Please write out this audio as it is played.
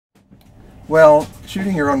Well,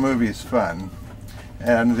 shooting your own movie is fun,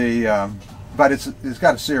 and but it's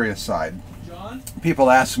got a serious side. People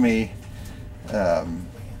ask me, you know,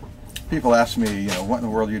 what in the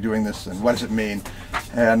world are you doing this, and what does it mean?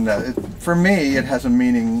 And for me, it has a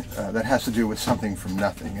meaning that has to do with something from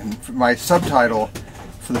nothing. And my subtitle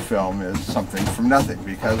for the film is Something from Nothing,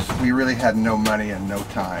 because we really had no money and no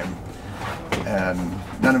time, and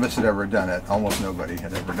none of us had ever done it. Almost nobody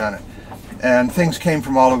had ever done it. And things came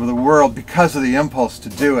from all over the world because of the impulse to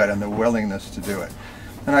do it and the willingness to do it.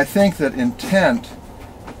 And I think that intent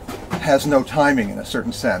has no timing in a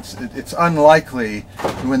certain sense. It's unlikely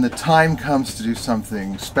when the time comes to do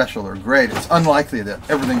something special or great, it's unlikely that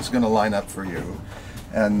everything's going to line up for you,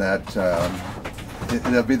 and that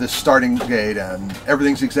there'll be the starting gate and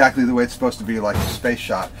everything's exactly the way it's supposed to be, like a space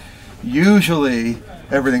shot. Usually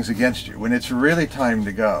everything's against you. When it's really time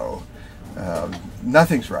to go,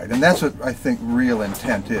 nothing's right. And that's what I think real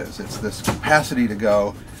intent is. It's this capacity to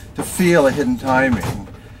go, to feel a hidden timing,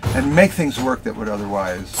 and make things work that would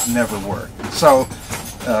otherwise never work. So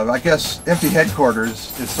I guess Empty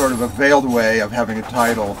Headquarters is sort of a veiled way of having a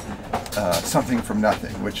title, Something from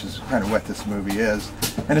Nothing, which is kind of what this movie is.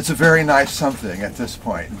 And it's a very nice something at this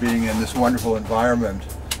point, being in this wonderful environment.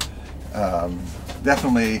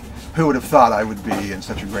 Definitely, who would have thought I would be in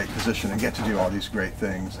such a great position and get to do all these great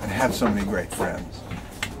things and have so many great friends.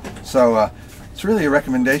 So it's really a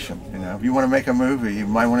recommendation. You know, if you want to make a movie, you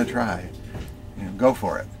might want to try. You know, go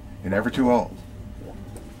for it. You're never too old.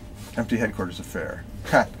 Empty Headquarters Affair.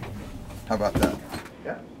 Cut. How about that?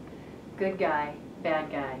 Yeah. Good guy, bad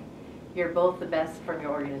guy. You're both the best from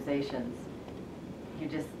your organizations. You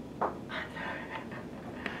just...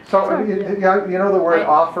 So, you know the word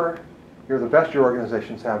offer? You're the best your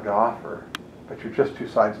organizations have to offer, but you're just two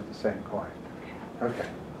sides of the same coin. Okay.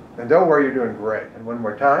 And don't worry, you're doing great. And one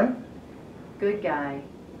more time. Good guy,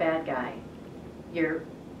 bad guy. You're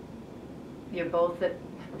both the...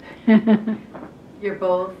 You're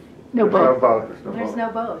both... No, both. There's no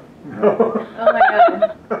both. No. Oh my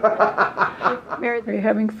God. Are you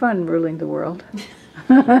having fun ruling the world?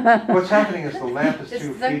 What's happening is the lamp is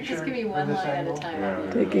too featured. Just give me one line at a time.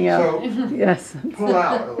 Yeah. Taking out. So, yes. pull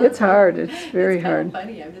out. It's hard. It's very hard.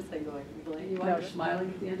 Funny. I'm just like going. You want smiling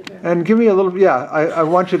at the end of it? And give me a little, yeah, I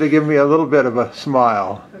want you to give me a little bit of a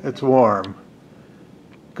smile. It's warm.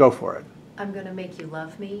 Go for it. I'm going to make you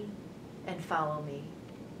love me and follow me,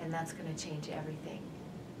 and that's going to change everything.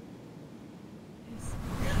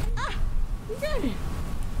 Ah, you got it.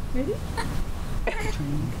 Ready? Got it.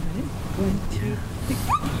 1, 2, 3.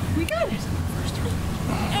 We got it.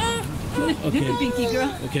 Okay. Pinky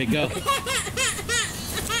girl. Okay, go. Yeah,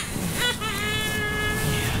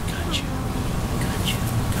 got you.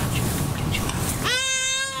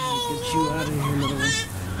 Get you out of here, little one.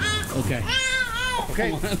 Okay. Okay.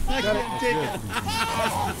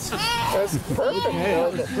 That's perfect. Okay,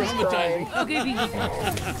 traumatizing. Okay, Pinky.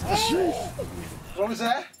 What was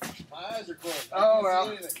that? My eyes are closed. Oh,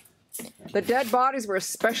 well. The dead bodies were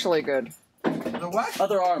especially good. The what?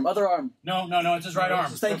 Other arm. No, it's his right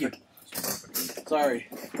arm. Thank you. Sorry.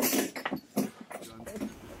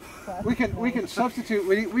 We can substitute.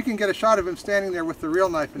 We can get a shot of him standing there with the real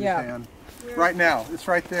knife in his hand. Right now. It's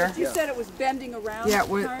right there. You said it was bending around. Yeah,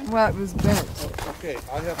 well, it was bent. Okay,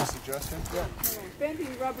 I have a suggestion. Yeah. Bending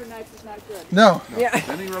rubber knife is not good. No. Yeah.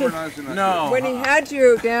 Bending rubber knives are not No. When he had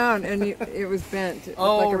you down and it was bent, it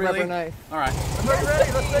looked like a rubber knife. All right. Everybody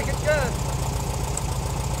ready? Let's make it good.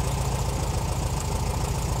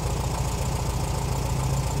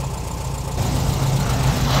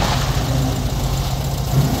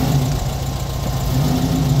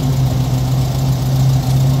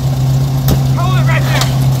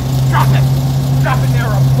 Drop it there,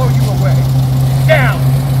 I'll blow you away. Down!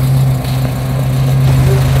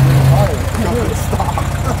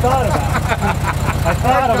 I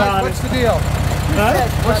thought about it. What's the deal? Huh?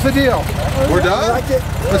 What's the deal? We're done?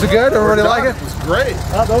 Was it good? Everybody like it? It was great.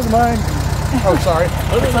 Those are mine. Oh, sorry.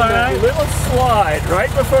 Those are mine. A little slide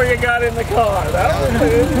right before you got in the car. That was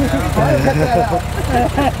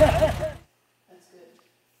good.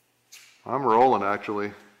 I'm rolling,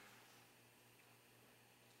 actually.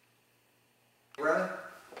 Ready?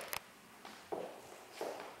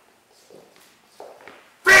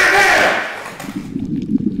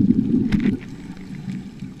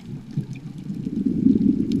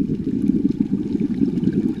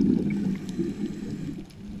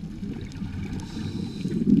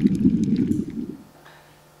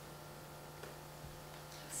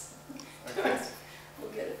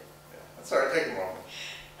 We'll get it. That's all right, take a moment.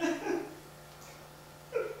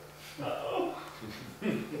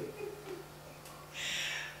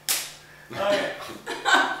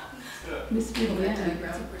 Miss Vivian.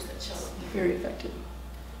 Very effective.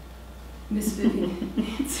 Miss Vivian.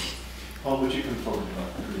 Paul, would you come forward?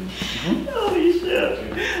 Holy shit.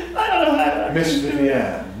 I don't know how to. Miss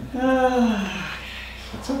Vivian.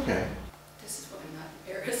 It's okay. This is what I'm not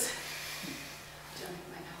embarrassed. Don't have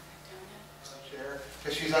my outfit down yet.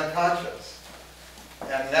 Because she's unconscious.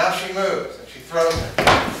 And now she moves and she throws it.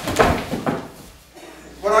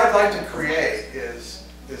 What I'd like to create is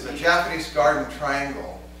a Japanese garden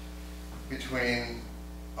triangle between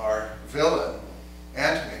our villain,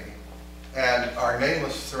 Antony, and our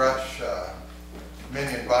nameless thrush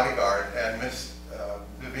minion bodyguard, and Miss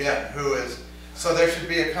Vivienne, who is, so there should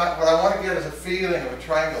be what I want to get is a feeling of a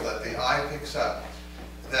triangle that the eye picks up,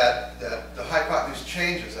 that the hypotenuse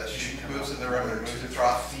changes as she moves in the room and moves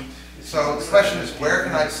across. So the question is, where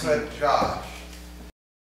can I put Josh?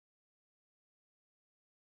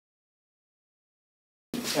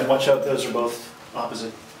 And watch out, those are both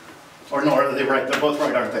opposite. Or no, are they right? They're both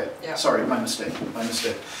right, aren't they? Yeah. Sorry, my mistake, my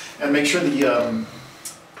mistake. And make sure the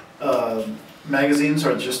magazines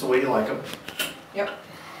are just the way you like them. Yep.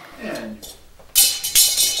 And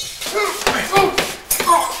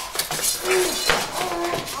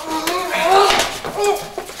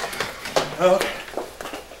okay.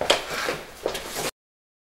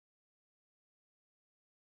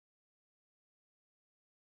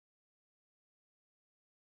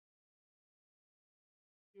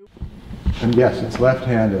 And yes, it's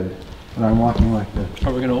left-handed, and I'm walking like this.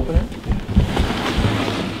 Are we going to open it?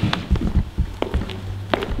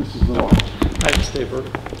 This is the wall. I have to stay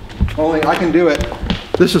vertical. Only I can do it.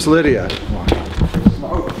 This is Lydia.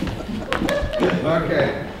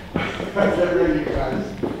 Okay. Get ready, you guys.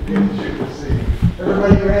 Get the shoot to see.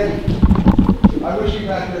 Everybody ready? I wish you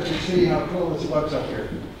guys could see how cool this looks up here.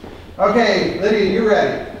 Okay, Lydia, you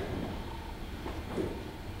ready?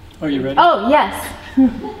 Are you ready? Oh, yes.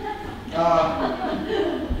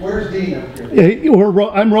 Where's Dean up here?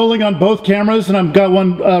 I'm rolling on both cameras, and I've got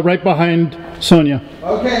one right behind Sonia.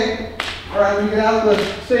 Okay. All right, we get out of the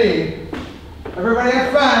scene. Everybody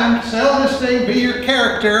have fun. Sell this thing. Be your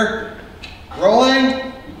character.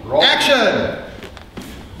 Rolling. Roll. Action.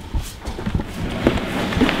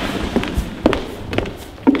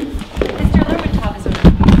 Mr. Lermontov is over.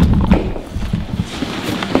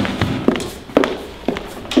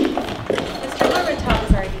 Mr. Lermontov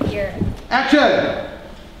is already here. Action.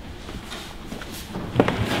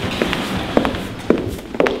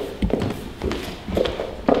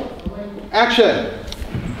 Action.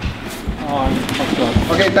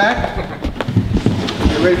 Okay, back.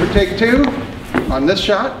 You ready for take two on this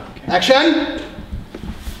shot? Action.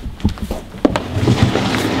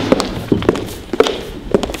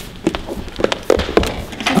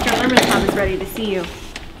 Mr. Lermontov is ready to see you.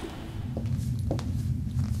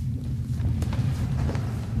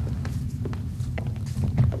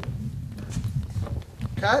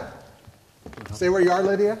 Cut. Stay where you are,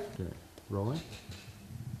 Lydia. Okay. Rolling.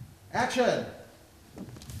 Action.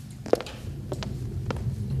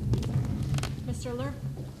 Mr. Lerm.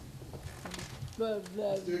 Do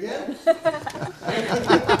it again.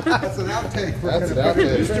 That's an outtake. That's an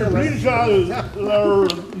outtake. Mr.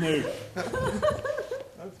 Lermontov.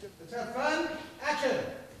 Let's have fun. Action.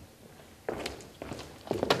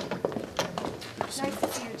 Nice to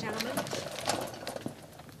see you, gentlemen.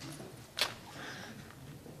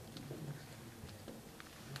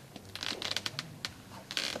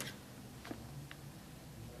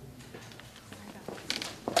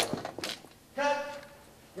 Cut.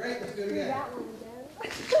 Great. Let's do it again.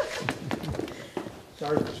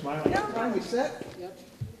 Sorry for smiling. Fine. We set. Yep.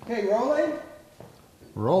 Okay. Rolling.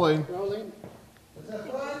 Rolling. Rolling. Let's have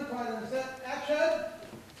fun. Quiet and set. Action.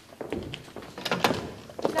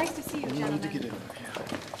 Nice to see you, gentlemen. Need to get in there.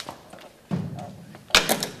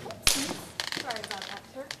 Sorry about that,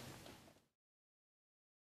 sir.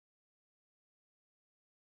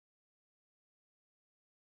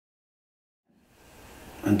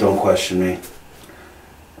 And don't question me.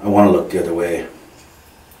 I want to look the other way,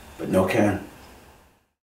 but no can.